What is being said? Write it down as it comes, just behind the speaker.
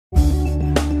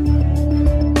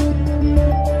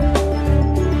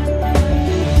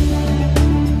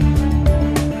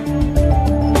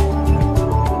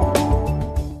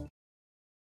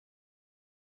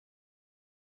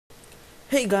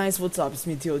Hey guys, what's up? It's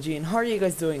me TOG, and how are you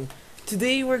guys doing?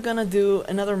 Today we're gonna do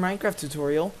another Minecraft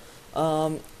tutorial.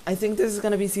 I think this is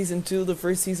gonna be season 2. The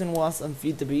first season was on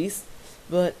Feed the Beast.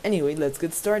 But anyway, let's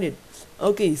get started.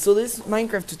 Okay, so this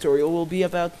Minecraft tutorial will be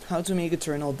about how to make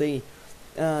Eternal Day.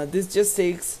 This just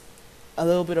takes a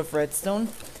little bit of redstone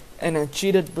and a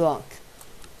cheated block.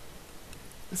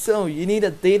 So you need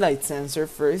a daylight sensor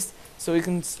first, so you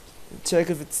can check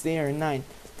if it's day or night.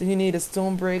 Then you need a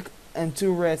stone brick and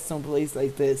 2 redstone plates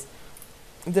like this.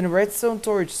 And then a redstone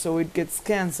torch so it gets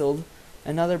cancelled,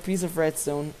 another piece of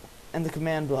redstone, and the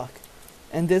command block.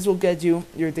 And this will get you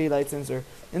your daylight sensor.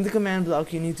 In the command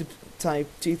block you need to type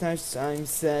t times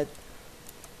set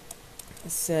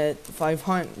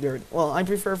 500. Well, I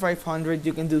prefer 500,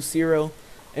 you can do 0,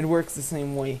 it works the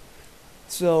same way.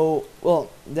 So,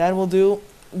 well, that will do.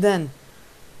 Then,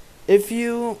 if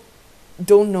you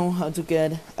don't know how to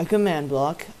get a command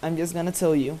block, I'm just gonna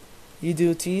tell you. You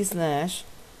do t slash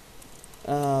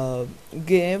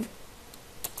give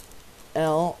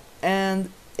L,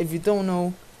 and if you don't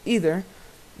know either,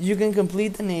 you can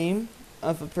complete the name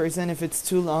of a person if it's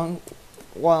too long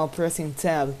while pressing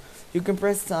tab. You can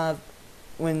press tab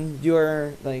when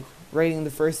you're like writing the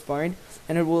first part,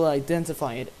 and it will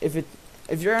identify it.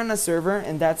 If you're on a server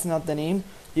and that's not the name,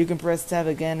 you can press tab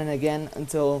again and again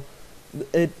until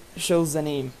it shows the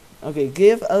name. Okay,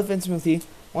 give elephant smoothie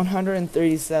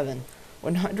 137.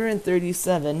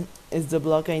 137 is the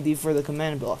block ID for the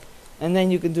command block. And then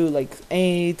you can do like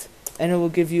 8, and it will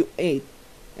give you 8,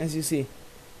 as you see.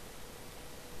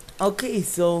 Okay,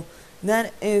 so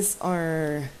that is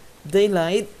our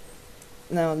daylight.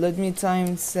 Now let me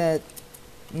time set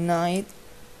night,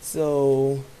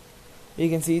 so you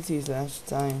can see t slash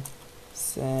time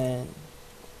set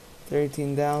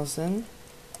 13,000.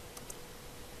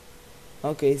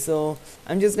 Okay, so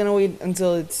I'm just gonna wait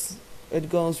until it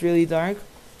goes really dark,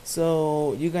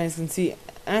 so you guys can see.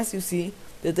 As you see,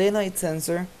 the daylight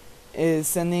sensor is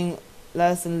sending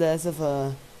less and less of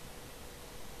a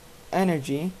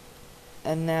energy,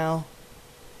 and now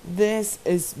this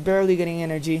is barely getting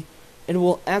energy. It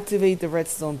will activate the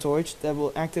redstone torch, that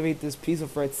will activate this piece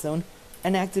of redstone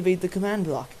and activate the command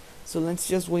block. So let's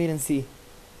just wait and see.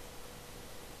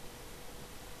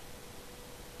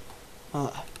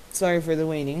 Sorry for the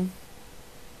waiting.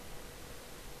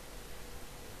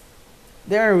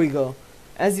 There we go.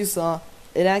 As you saw,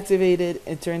 it activated,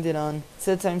 it turned it on,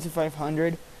 set time to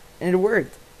 500, and it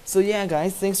worked. So yeah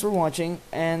guys, thanks for watching,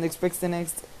 and expect the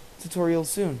next tutorial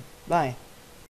soon. Bye.